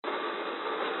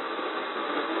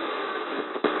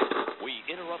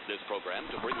this program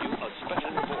to bring you a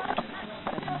special report.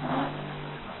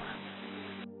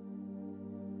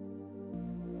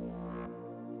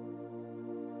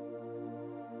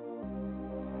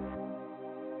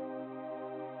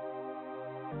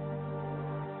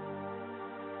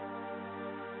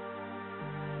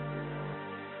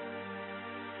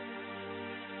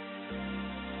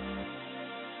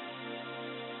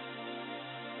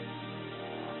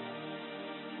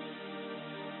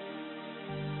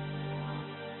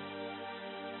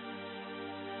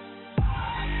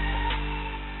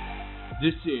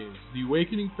 This is the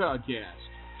Awakening Podcast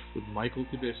with Michael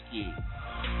Kubisky.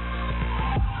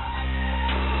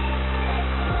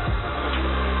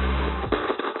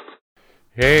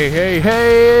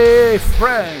 Hey,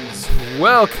 friends!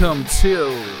 Welcome to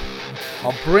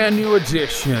a brand new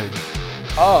edition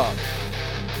of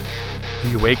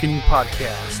the Awakening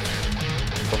Podcast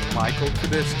with Michael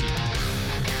Kubisky.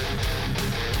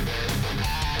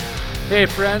 Hey,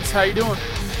 friends, how you doing?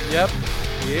 Yep,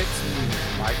 it's me,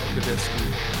 Michael Kubisky.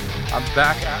 I'm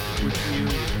back with you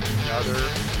with another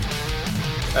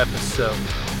episode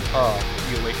of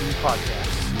the Awakening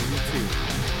Podcast, Season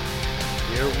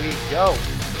 2. Here we go.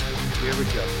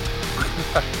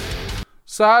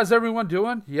 So how's everyone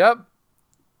doing? Yep.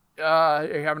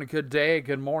 You're having a good day,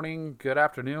 good morning, good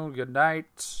afternoon, good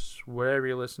night, wherever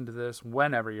you listen to this,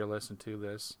 whenever you listen to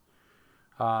this.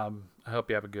 I hope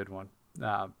you have a good one.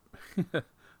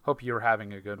 Hope you're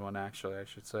having a good one, actually, I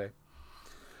should say.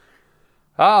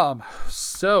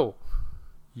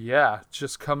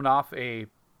 Just coming off a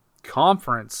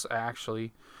conference,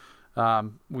 actually.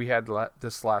 We had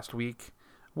this last week.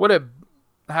 Would have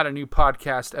had a new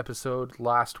podcast episode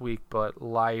last week, but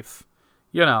life,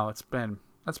 it's been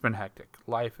hectic.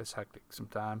 Life is hectic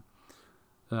sometimes.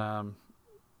 Got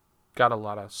a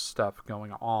lot of stuff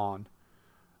going on.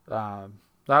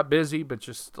 Not busy, but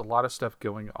just a lot of stuff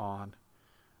going on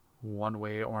one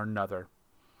way or another.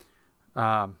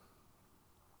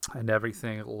 And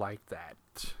everything like that.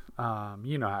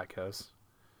 You know how it goes.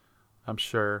 I'm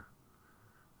sure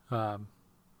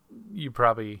you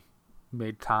probably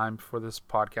made time for this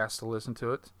podcast to listen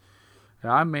to it.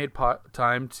 And I made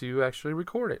time to actually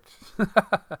record it.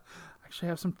 Actually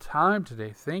have some time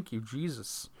today. Thank you,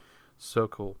 Jesus. So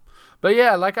cool. But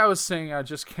yeah, like I was saying, I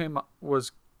just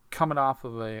was coming off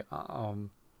of a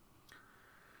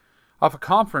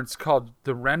conference called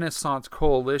the Renaissance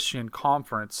Coalition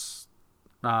Conference.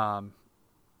 And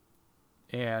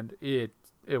it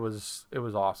was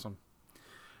awesome.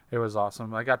 It was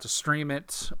awesome. I got to stream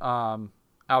it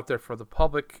out there for the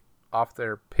public off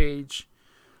their page.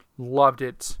 Loved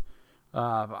it.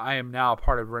 I am now a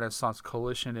part of Renaissance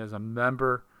Coalition as a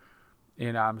member,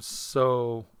 and I'm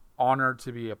so honored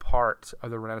to be a part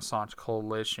of the Renaissance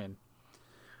Coalition.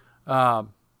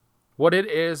 What it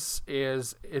is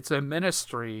it's a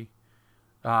ministry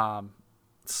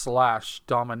slash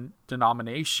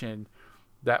denomination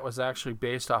that was actually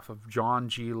based off of John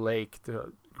G. Lake,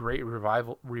 the great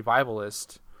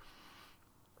revivalist.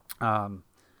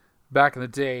 Back in the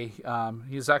day,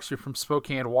 he's actually from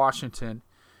Spokane, Washington.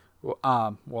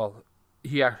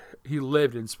 He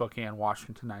lived in Spokane,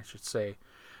 Washington, I should say.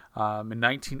 In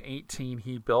 1918,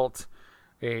 he built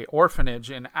a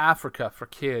orphanage in Africa for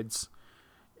kids,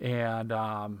 and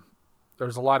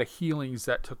there's a lot of healings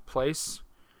that took place.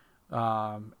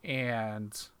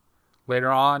 And later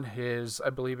on, I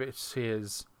believe it's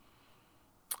his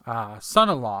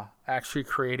son-in-law actually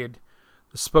created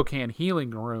the Spokane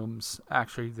Healing Rooms,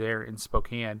 actually there in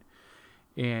Spokane.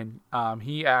 And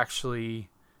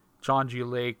John G.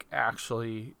 Lake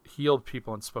actually healed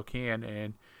people in Spokane,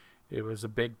 and it was a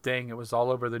big thing. It was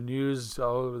all over the news,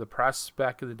 all over the press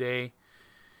back in the day.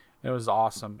 It was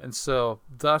awesome. And so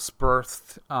thus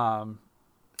birthed,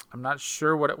 I'm not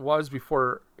sure what it was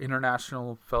before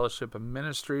International Fellowship of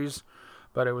Ministries,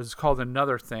 but it was called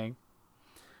another thing.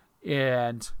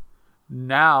 And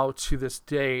now to this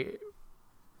day,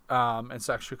 it's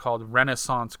actually called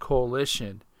Renaissance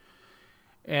Coalition.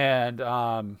 And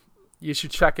you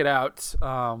should check it out.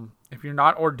 If you're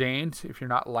not ordained, if you're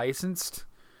not licensed,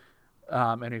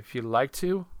 and if you'd like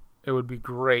to, it would be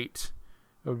great.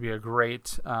 It would be a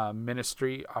great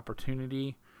ministry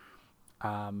opportunity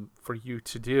for you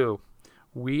to do.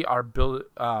 We are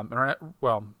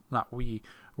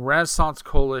Renaissance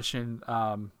Coalition.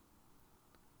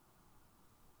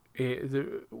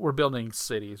 We're building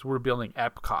cities. We're building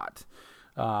Epcot.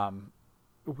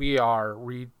 We are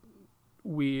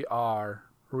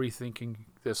rethinking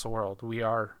this world. We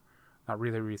are not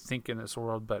really rethinking this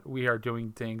world, but we are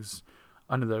doing things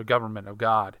under the government of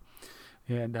God.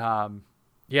 And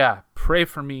pray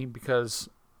for me because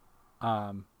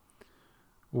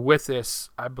with this,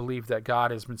 I believe that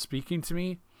God has been speaking to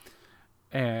me,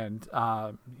 and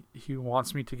he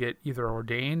wants me to get either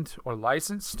ordained or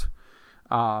licensed.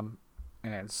 And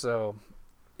so,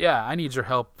 yeah, I need your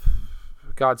help,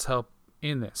 God's help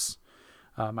in this.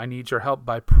 I need your help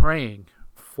by praying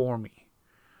for me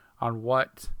on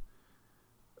what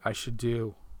I should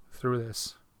do through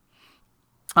this.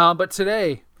 But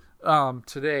today,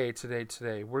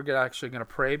 we're actually going to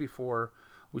pray before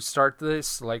we start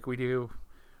this, like we do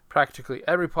practically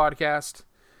every podcast.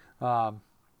 The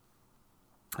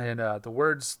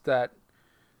words that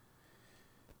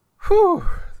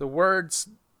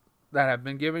have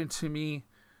been given to me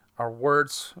are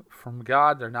words from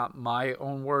God. They're not my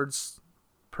own words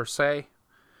per se,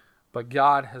 but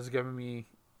God has given me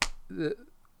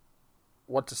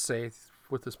what to say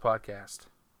with this podcast.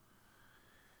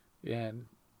 And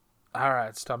all right,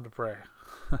 it's time to pray.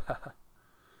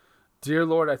 Dear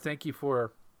Lord, I thank you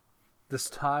for this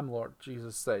time, Lord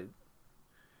Jesus, that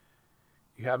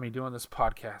you have me doing this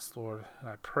podcast, Lord. And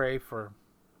I pray for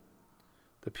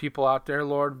the people out there,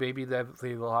 Lord, maybe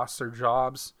they lost their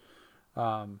jobs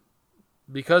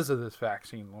because of this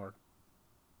vaccine, Lord.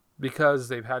 Because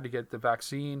they've had to get the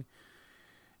vaccine,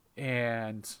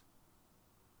 and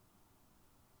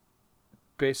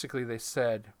basically they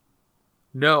said,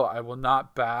 no, I will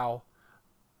not bow.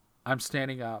 I'm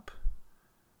standing up.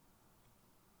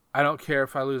 I don't care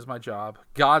if I lose my job.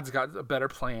 God's got a better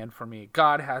plan for me.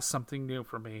 God has something new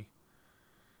for me.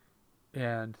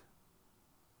 And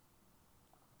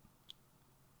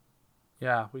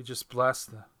yeah, we just bless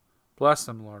them,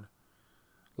 Lord.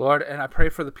 Lord, and I pray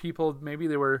for the people, maybe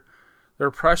they're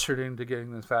pressured into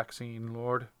getting this vaccine,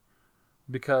 Lord,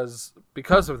 because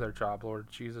of their job, Lord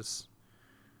Jesus.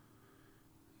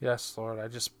 Yes, Lord, I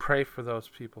just pray for those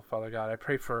people, Father God. I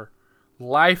pray for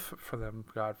life for them,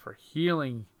 God, for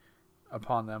healing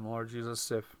upon them, Lord Jesus.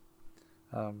 If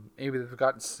maybe they've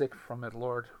gotten sick from it,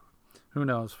 Lord, who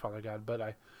knows, Father God, but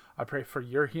I pray for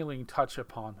your healing touch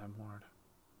upon them, Lord.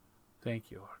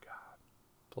 Thank you, Lord God.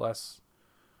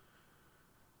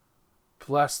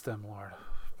 Bless them, Lord.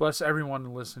 Bless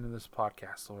everyone listening to this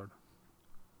podcast, Lord.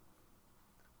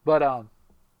 But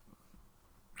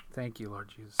thank you, Lord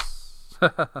Jesus.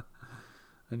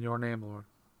 In your name, Lord.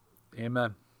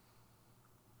 Amen.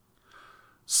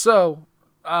 So,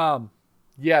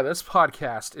 this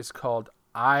podcast is called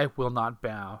I Will Not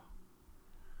Bow.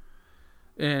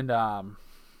 And,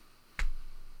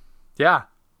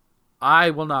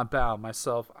 I will not bow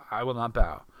myself. I will not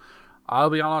bow. I'll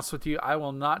be honest with you. I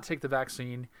will not take the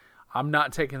vaccine. I'm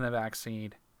not taking the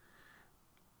vaccine.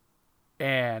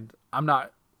 And I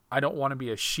don't want to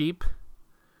be a sheep.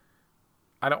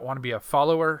 I don't want to be a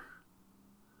follower.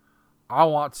 I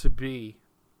want to be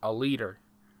a leader.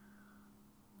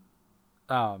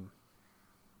 You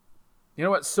know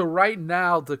what? So right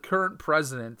now, the current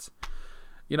president,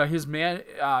 you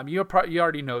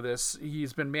already know this.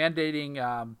 He's been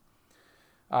mandating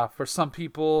for some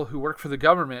people who work for the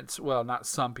government. Well, not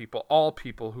some people, all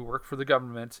people who work for the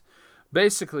government.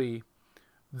 Basically,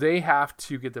 they have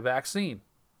to get the vaccine.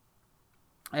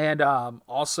 And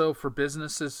also for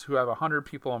businesses who have 100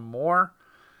 people or more,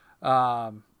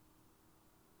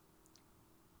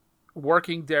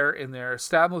 working there in their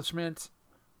establishment,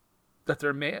 that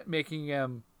they're making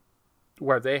them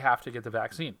where they have to get the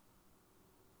vaccine.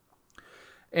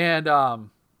 And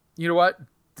you know what?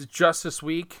 Just this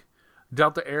week,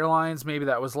 Delta Airlines, maybe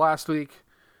that was last week,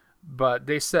 but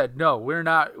they said, no,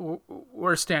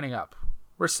 we're standing up.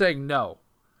 We're saying no.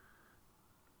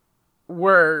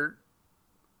 We're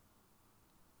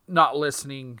not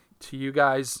listening to you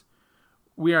guys.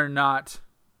 We are not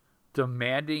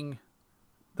demanding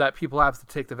that people have to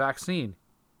take the vaccine.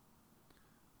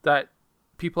 That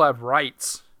people have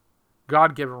rights,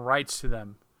 God-given rights to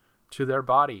them, to their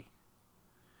body.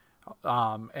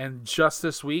 And just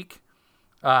this week,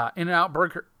 In-N-Out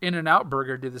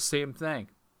Burger did the same thing.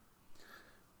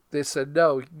 They said,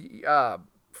 no,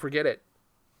 forget it.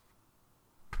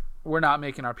 We're not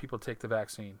making our people take the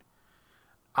vaccine.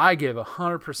 I give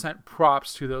 100%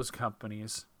 props to those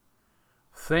companies.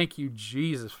 Thank you,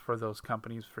 Jesus, for those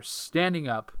companies for standing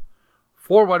up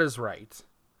for what is right.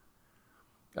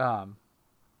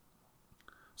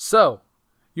 So,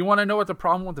 you want to know what the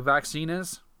problem with the vaccine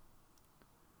is?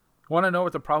 You want to know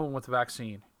what the problem with the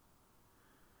vaccine?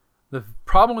 The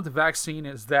problem with the vaccine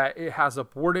is that it has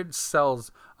aborted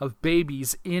cells of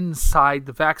babies inside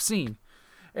the vaccine.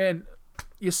 And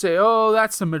you say, oh,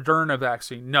 that's the Moderna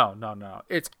vaccine. No.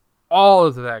 It's all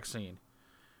of the vaccine.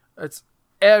 It's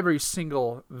every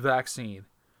single vaccine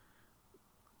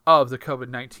of the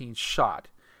COVID-19 shot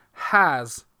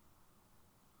has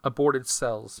aborted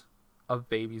cells of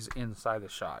babies inside the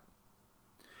shot.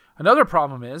 Another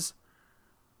problem is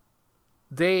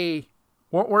they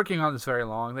weren't working on this very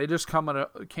long. They just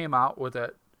came out with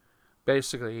it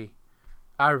basically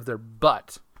out of their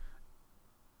butt.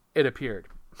 It appeared.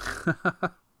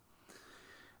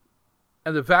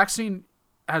 And the vaccine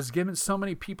has given so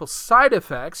many people side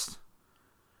effects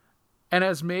and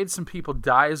has made some people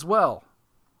die as well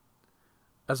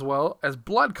as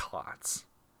blood clots.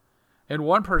 And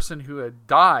one person who had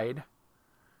died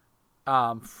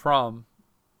from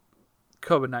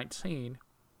COVID-19,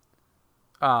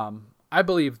 I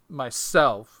believe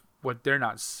myself, what they're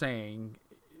not saying,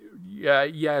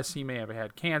 yes, he may have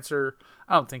had cancer.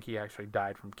 I don't think he actually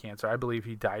died from cancer. I believe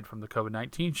he died from the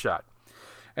COVID-19 shot.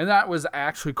 And that was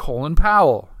actually Colin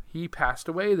Powell. He passed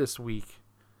away this week.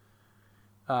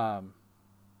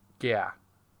 Yeah.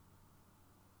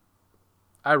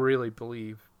 I really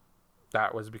believe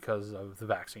that was because of the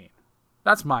vaccine.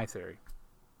 That's my theory.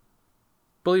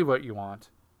 Believe what you want,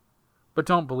 but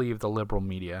don't believe the liberal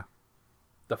media,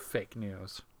 the fake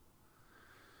news.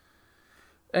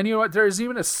 And you know what? There's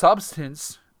even a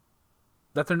substance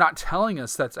that they're not telling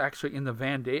us that's actually in the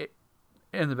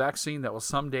vaccine that will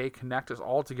someday connect us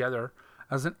all together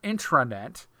as an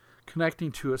intranet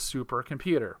connecting to a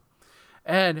supercomputer.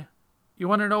 And you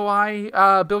want to know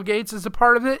why Bill Gates is a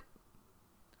part of it?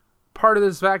 Part of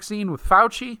this vaccine with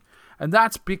Fauci? And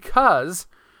that's because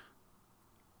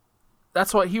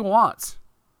that's what he wants.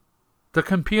 The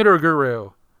computer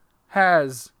guru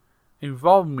has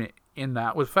involvement in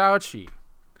that with Fauci.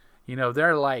 You know,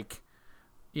 they're like,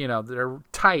 you know, they're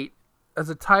tight as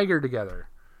a tiger together.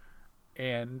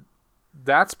 And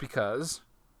that's because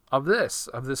of this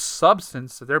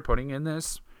substance that they're putting in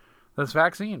this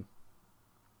vaccine.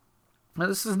 Now,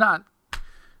 this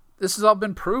has all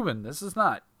been proven. This is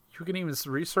not, you can even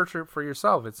research it for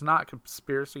yourself. It's not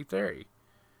conspiracy theory.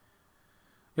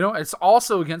 You know, it's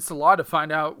also against the law to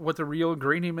find out what the real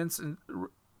ingredients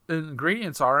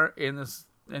are in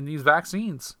these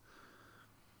vaccines.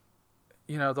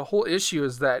 You know, the whole issue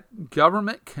is that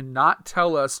government cannot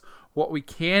tell us what we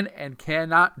can and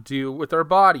cannot do with our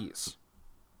bodies.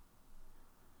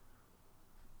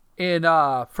 In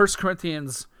 1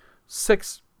 Corinthians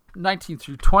 6:19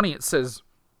 through 20, it says,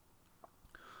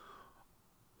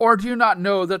 "Or do you not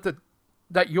know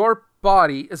that your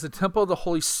body is a temple of the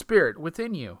Holy Spirit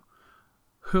within you,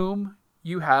 whom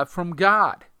you have from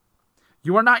God?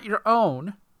 You are not your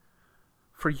own,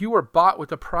 for you were bought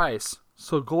with a price.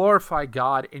 So glorify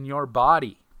God in your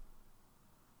body."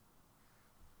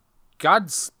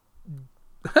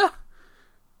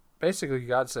 Basically,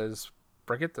 God says,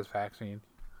 forget this vaccine.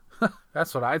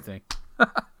 That's what I think.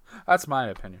 That's my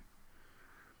opinion.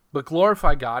 But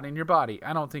glorify God in your body.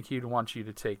 I don't think He'd want you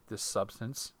to take this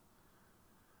substance,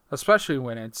 especially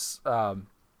when it's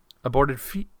aborted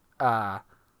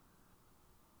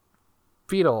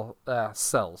fetal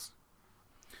cells.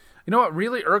 You know what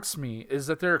really irks me is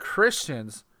that there are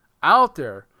Christians out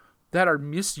there that are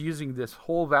misusing this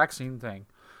whole vaccine thing,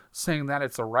 saying that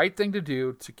it's the right thing to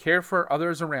do to care for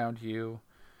others around you,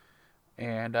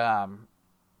 and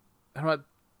what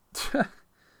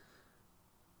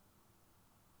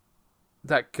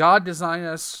that God designed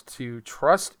us to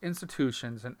trust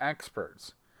institutions and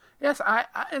experts. Yes, I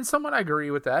and somewhat I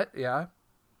agree with that. Yeah,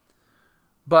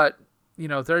 but you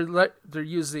know they're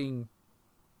using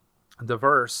the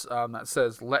verse that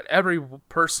says, "Let every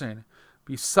person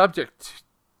be subject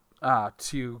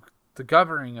to the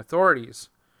governing authorities,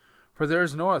 for there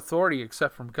is no authority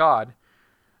except from God,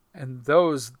 and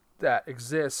those that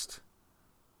exist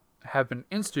have been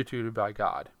instituted by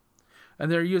God."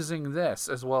 And they're using this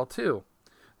as well too.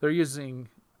 They're using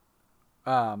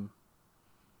the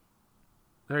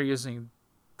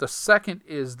second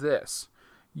is this: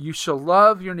 "You shall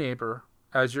love your neighbor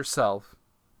as yourself.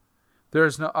 There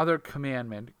is no other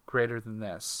commandment greater than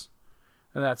this."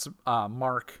 And that's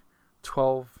Mark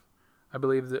 12. I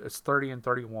believe that it's 30 and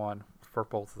 31 for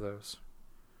both of those.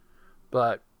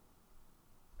 But,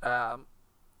 yeah,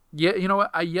 you know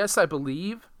what? Yes, I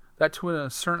believe that to a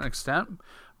certain extent.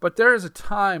 But there is a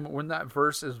time when that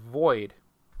verse is void.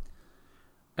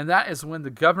 And that is when the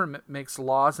government makes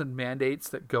laws and mandates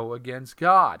that go against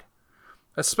God.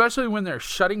 Especially when they're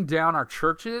shutting down our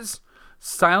churches,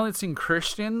 silencing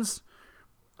Christians.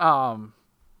 Even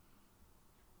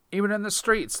in the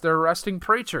streets, they're arresting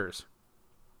preachers.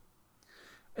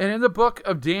 And in the book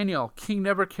of Daniel, King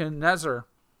Nebuchadnezzar,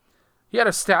 he had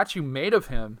a statue made of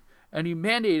him, and he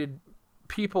mandated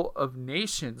people of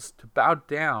nations to bow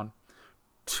down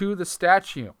to the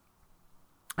statue.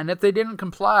 And if they didn't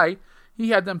comply, he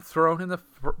had them thrown in the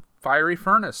fiery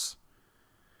furnace.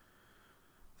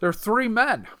 There are three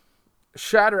men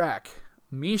Shadrach,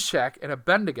 Meshach, and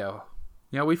Abednego.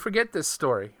 We forget this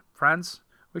story, friends.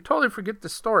 We totally forget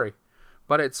this story.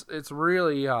 But it's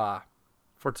really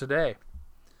for today.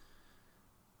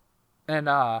 And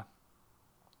I'm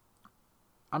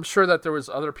sure that there was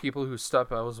other people who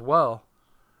stepped out as well.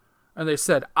 And they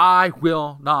said, I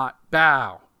will not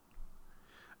bow.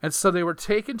 And so they were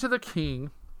taken to the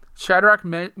king. Shadrach,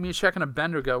 Meshach, and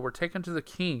Abednego were taken to the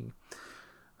king.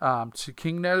 To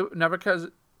King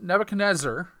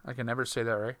Nebuchadnezzar. I can never say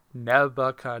that right.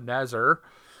 Nebuchadnezzar.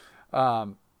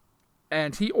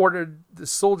 And he ordered the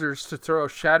soldiers to throw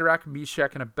Shadrach,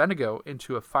 Meshach, and Abednego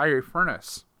into a fiery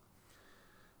furnace.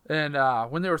 And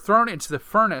when they were thrown into the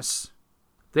furnace,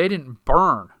 they didn't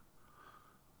burn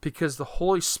because the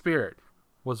Holy Spirit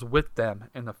was with them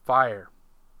in the fire.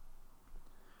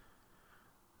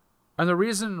 And the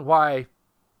reason why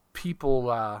people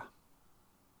are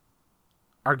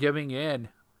giving in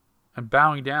and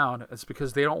bowing down is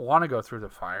because they don't want to go through the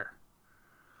fire.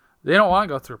 They don't want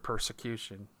to go through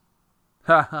persecution.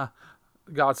 God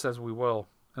says we will.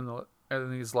 In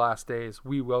these last days,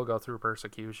 we will go through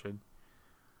persecution.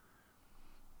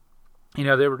 They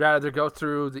would rather go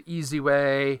through the easy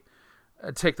way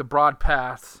and take the broad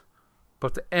path,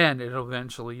 but the end, it'll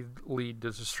eventually lead to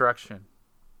destruction.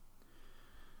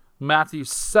 Matthew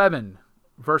 7,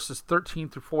 verses 13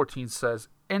 through 14 says,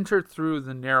 Enter through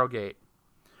the narrow gate,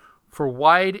 for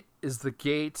wide is the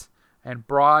gate and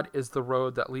broad is the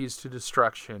road that leads to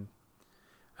destruction,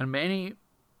 and many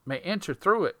may enter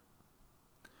through it.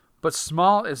 But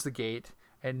small is the gate,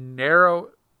 and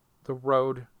narrow the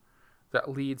road that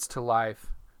leads to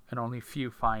life, and only few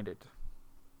find it.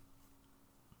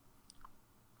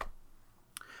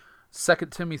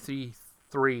 2 Timothy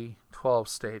 3:12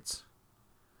 states,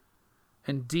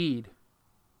 Indeed,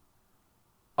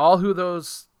 all who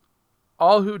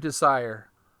desire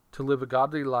to live a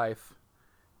godly life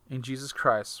in Jesus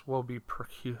Christ will be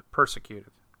persecuted.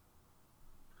 It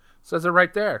says it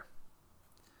right there.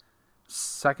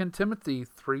 2 Timothy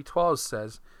 3:12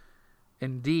 says,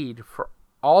 Indeed, for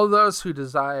all those who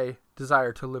desire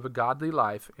to live a godly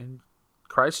life in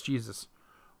Christ Jesus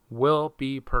will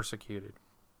be persecuted.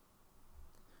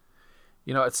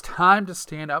 It's time to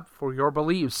stand up for your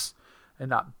beliefs and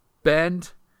not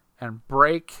bend and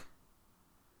break.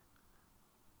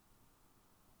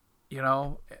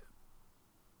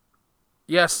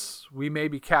 Yes, we may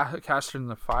be cast in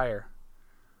the fire,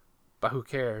 but who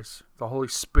cares? The Holy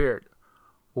Spirit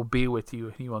will be with you,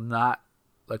 and He will not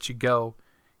let you go.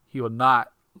 He will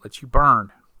not let you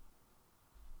burn.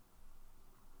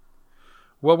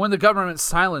 Well, when the government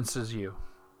silences you,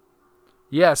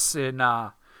 yes, in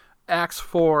Acts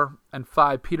 4 and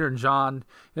 5, Peter and John,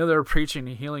 they were preaching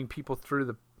and healing people through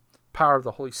the power of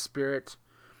the Holy Spirit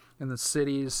in the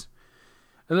cities.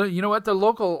 And then, you know what? The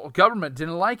local government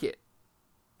didn't like it.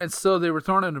 And so they were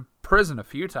thrown into prison a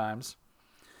few times.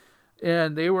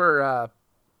 And they were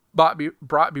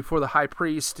brought before the high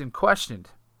priest and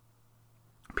questioned.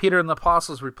 Peter and the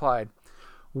apostles replied,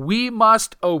 We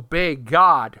must obey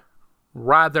God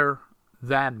rather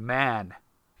than man.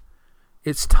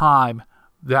 It's time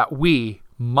that we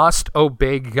must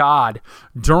obey God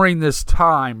during this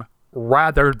time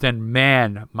rather than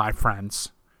man, my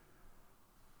friends.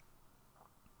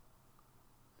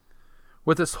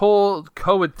 With this whole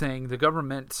COVID thing, the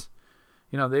government,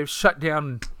 they've shut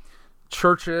down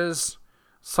churches,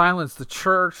 silenced the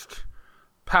church.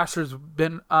 Pastors have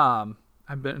been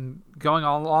going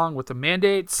along with the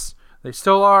mandates. They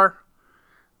still are.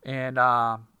 And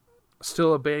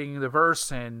still obeying the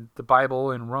verse in the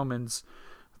Bible in Romans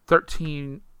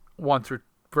 13,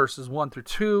 verses 1 through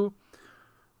 2.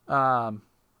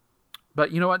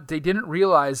 But you know what? They didn't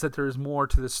realize that there's more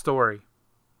to the story.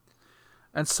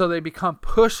 And so they become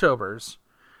pushovers,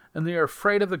 and they are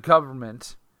afraid of the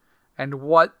government and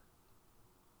what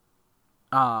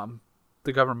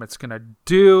the government's going to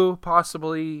do,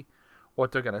 possibly,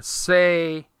 what they're going to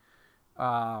say.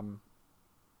 And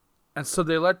so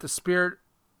they let the spirit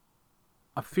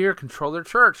of fear control their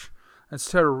church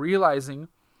instead of realizing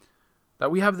that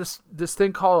we have this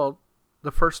thing called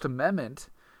the First Amendment,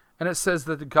 and it says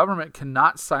that the government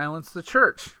cannot silence the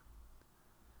church.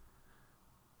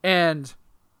 And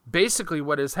basically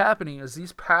what is happening is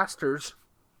these pastors,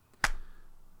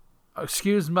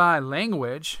 excuse my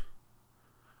language,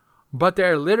 but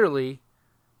they're literally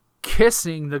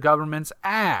kissing the government's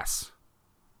ass.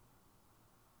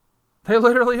 They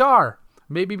literally are.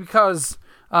 Maybe because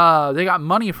they got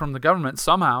money from the government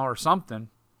somehow or something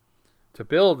to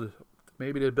build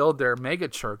their mega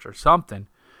church or something.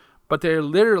 But they're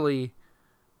literally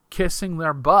kissing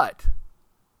their butt.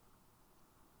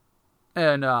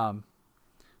 And,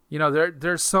 You know,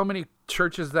 there's so many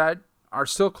churches that are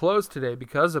still closed today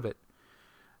because of it.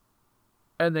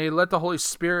 And they let the Holy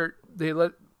Spirit, they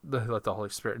let the Holy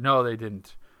Spirit, no, they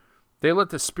didn't. They let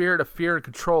the spirit of fear and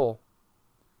control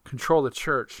the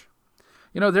church.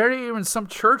 You know, there are even some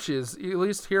churches, at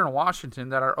least here in Washington,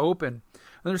 that are open, and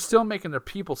they're still making their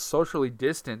people socially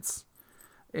distance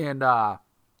and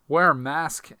wear a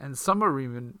mask, and some are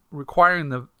even requiring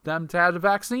them to have the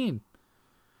vaccine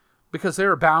because they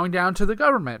are bowing down to the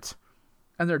government,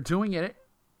 and they're doing it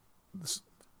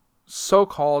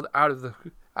so-called out of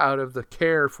the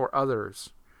care for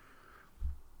others.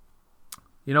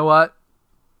 You know what?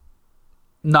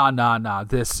 Nah.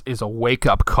 This is a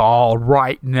wake-up call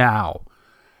right now.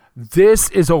 This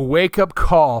is a wake-up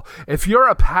call. If you're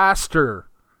a pastor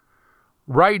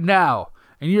right now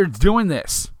and you're doing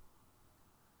this,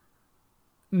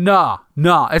 nah,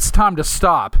 it's time to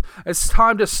stop. It's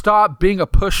time to stop being a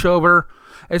pushover.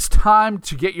 It's time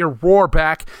to get your roar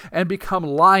back and become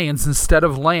lions instead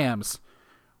of lambs.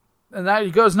 And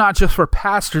that goes not just for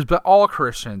pastors, but all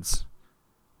Christians.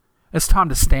 It's time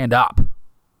to stand up.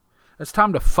 It's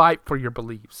time to fight for your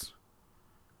beliefs.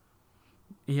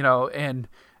 You know, and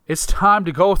it's time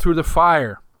to go through the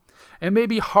fire. It may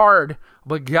be hard,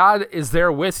 but God is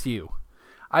there with you.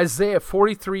 Isaiah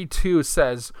 43:2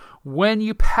 says, "When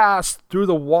you pass through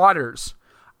the waters,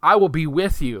 I will be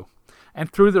with you, and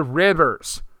through the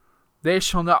rivers, they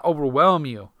shall not overwhelm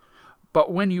you.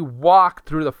 But when you walk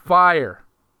through the fire,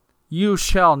 you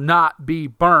shall not be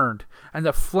burned, and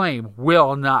the flame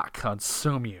will not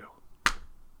consume you."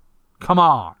 Come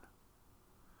on.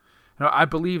 You know, I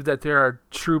believe that there are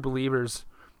true believers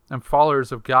and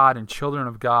followers of God and children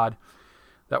of God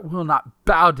that will not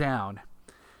bow down,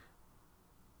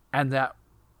 and that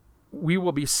we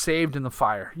will be saved in the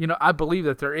fire. You know, I believe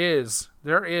that there is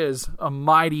a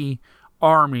mighty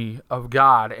army of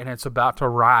God, and it's about to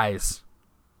rise.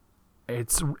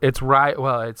 It's right.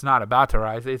 Well, it's not about to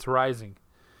rise. It's rising.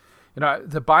 You know,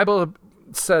 the Bible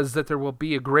says that there will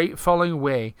be a great falling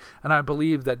away, and I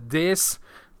believe that this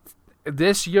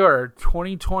year,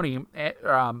 2020,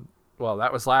 well,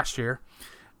 that was last year,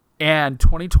 and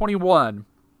 2021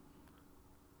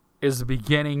 is the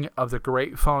beginning of the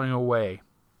great falling away.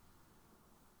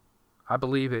 I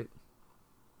believe it.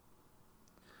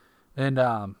 And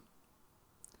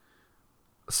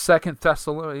 2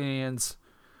 Thessalonians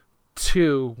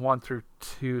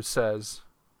 2:1-2 says,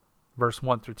 verse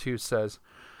 1-2 says,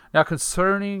 "Now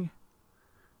concerning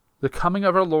the coming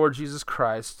of our Lord Jesus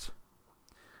Christ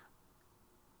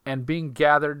and being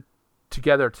gathered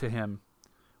together to him,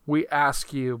 we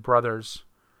ask you, brothers,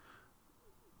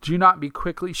 do not be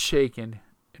quickly shaken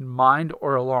in mind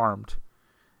or alarmed,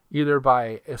 either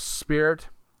by a spirit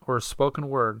or a spoken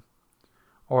word,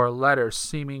 or a letter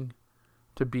seeming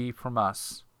to be from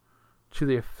us, to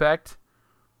the effect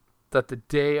that the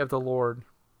day of the Lord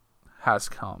has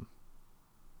come."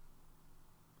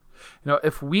 You know,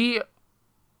 if we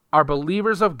are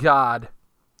believers of God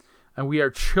and we are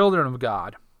children of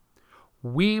God,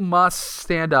 we must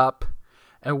stand up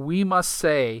and we must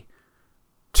say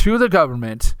to the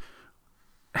government,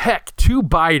 heck, to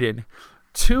Biden,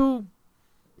 to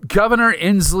Governor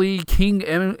Inslee, King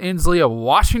Inslee of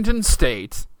Washington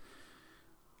State,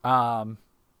 Governor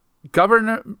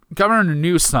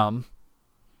Newsom,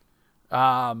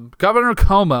 Governor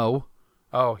Cuomo.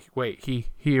 Oh, wait,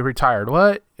 he retired.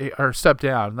 What? Or stepped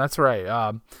down. That's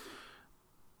right.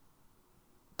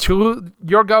 To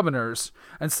your governors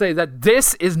and say that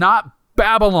this is not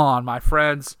Babylon, my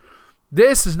friends.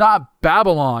 This is not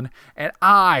Babylon, and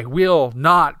I will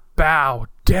not bow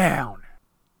down.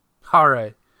 All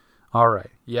right.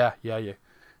 Yeah.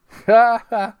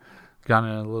 Got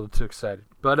a little too excited.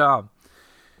 But,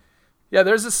 yeah,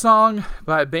 there's a song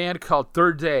by a band called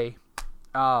Third Day.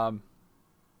 And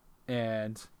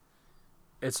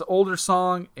it's an older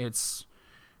song. It's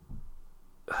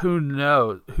who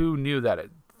knew that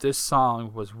this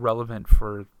song was relevant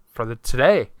for the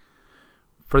today,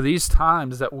 for these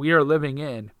times that we are living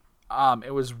in.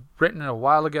 It was written a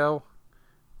while ago,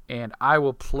 and I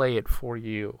will play it for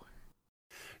you.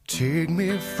 Take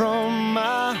me from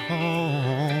my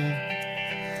home,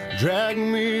 drag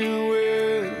me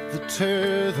with the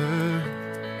tether,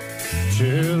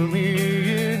 tell me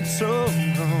it's so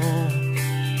wrong,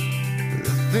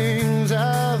 the things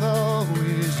I've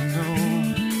always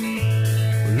known,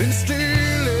 will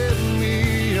instill in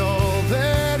me all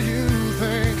that you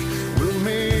think will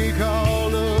make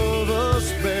all of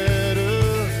us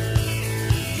better.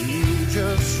 Do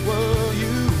just what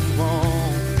you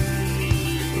want,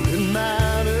 it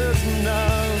matters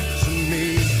not to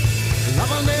me. Love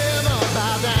will never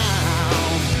bow down.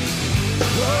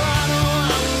 Oh, I know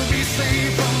I will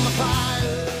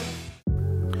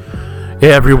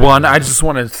Hey everyone, I just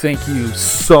want to thank you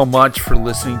so much for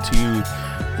listening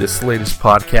to this latest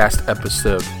podcast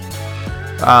episode.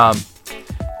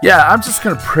 I'm just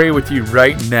going to pray with you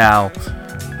right now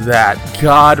that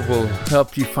God will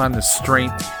help you find the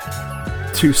strength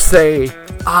to say,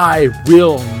 I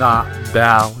will not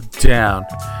bow down,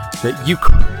 that you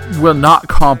will not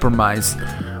compromise,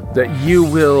 that you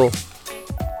will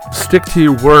stick to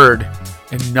your word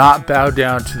and not bow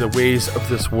down to the ways of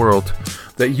this world.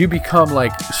 That you become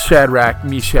like Shadrach,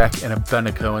 Meshach, and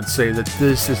Abednego and say that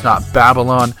this is not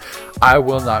Babylon. I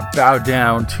will not bow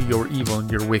down to your evil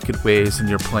and your wicked ways and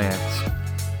your plans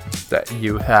that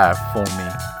you have for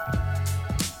me.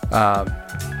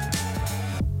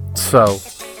 So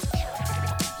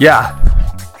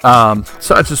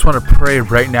I just want to pray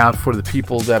right now for the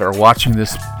people that are watching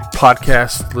this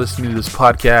podcast, listening to this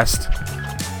podcast.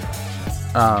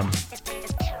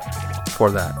 For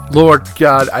that. Lord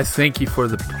God, I thank you for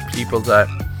the people that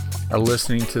are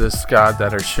listening to this, God,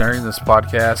 that are sharing this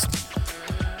podcast.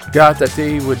 God, that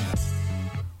they would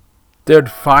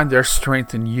find their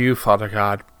strength in you, Father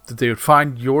God. That they would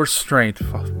find your strength,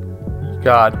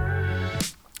 God.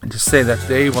 And just say that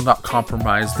they will not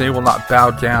compromise. They will not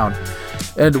bow down.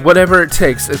 And whatever it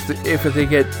takes, if they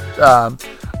get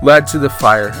led to the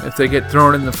fire, if they get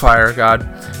thrown in the fire, God,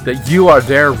 that you are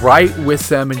there right with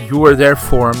them and you are there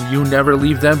for them. You never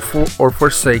leave them or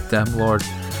forsake them, Lord.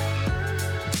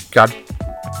 God,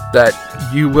 that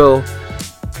you will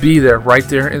be there, right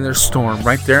there in their storm,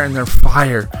 right there in their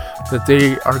fire that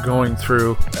they are going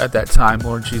through at that time,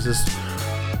 Lord Jesus.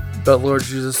 But Lord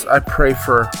Jesus, I pray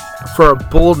for a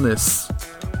boldness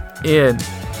in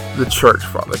the church,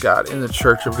 Father God, in the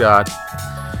church of God.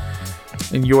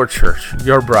 In your church,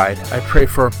 your bride, I pray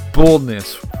for a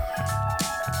boldness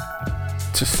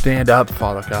to stand up,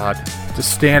 Father God, to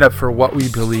stand up for what we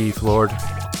believe, Lord,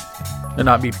 and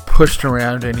not be pushed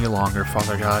around any longer,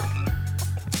 Father God.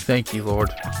 Thank you,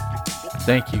 Lord.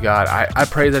 Thank you, God. I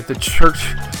pray that the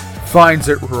church finds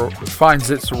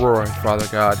its roar, Father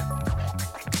God,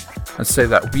 and say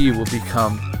that we will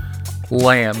become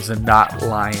lambs and not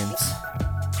lions.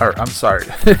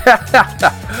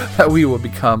 That we will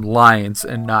become lions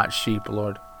and not sheep,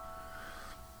 Lord.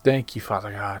 Thank you,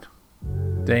 Father God.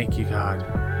 Thank you, God.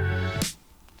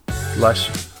 Bless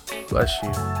you. Bless you.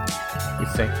 We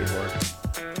thank you, Lord.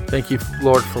 Thank you,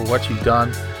 Lord, for what you've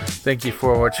done. Thank you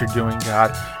for what you're doing,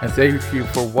 God. And thank you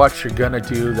for what you're going to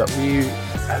do that we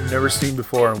have never seen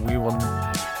before, and we will.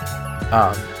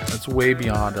 It's way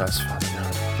beyond us, Father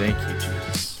God. Thank you,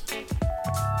 Jesus.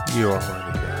 You are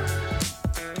worthy, God.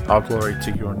 All glory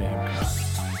to your name, God.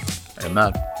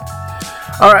 Amen.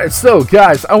 Alright, so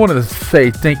guys, I wanted to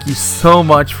say thank you so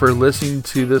much for listening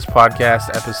to this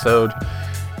podcast episode.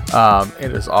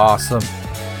 It is awesome.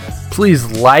 Please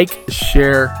like,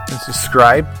 share, and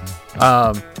subscribe.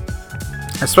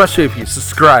 Especially if you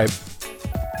subscribe.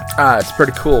 It's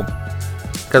pretty cool.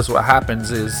 Because what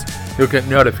happens is you'll get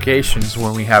notifications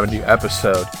when we have a new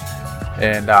episode.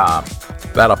 And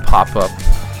that'll pop up.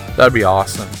 That'd be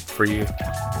awesome for you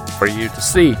to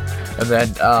see. And then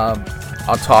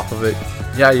on top of it,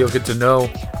 you'll get to know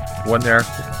when they're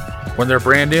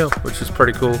brand new, which is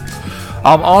pretty cool.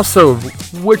 Also,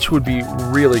 which would be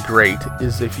really great,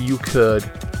 is if you could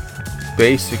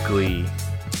basically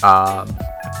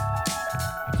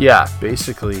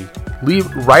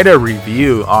write a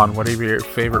review on whatever your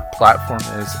favorite platform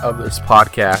is of this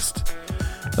podcast.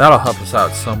 That'll help us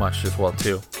out so much as well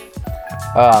too.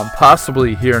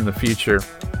 Possibly here in the future,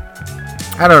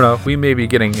 I don't know, we may be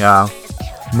getting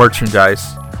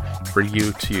merchandise for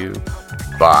you to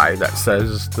buy that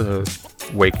says the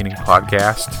Awakening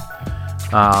Podcast.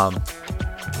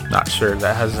 Not sure,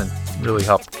 that hasn't really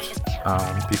helped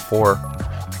before,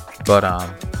 but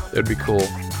it'd be cool.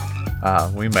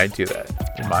 We might do that,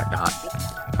 we might not.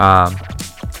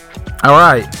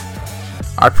 Alright,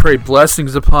 I pray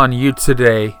blessings upon you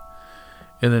today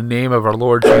in the name of our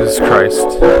Lord Jesus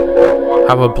Christ.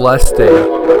 Have a blessed day.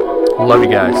 Love you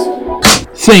guys.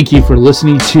 Thank you for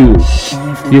listening to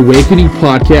the Awakening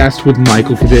Podcast with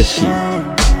Michael Kadisky.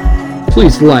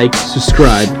 Please like,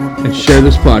 subscribe, and share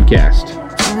this podcast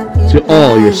to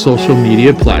all your social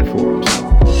media platforms.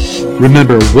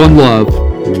 Remember, one love,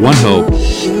 one hope,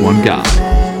 one God.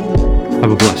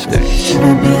 Have a blessed day.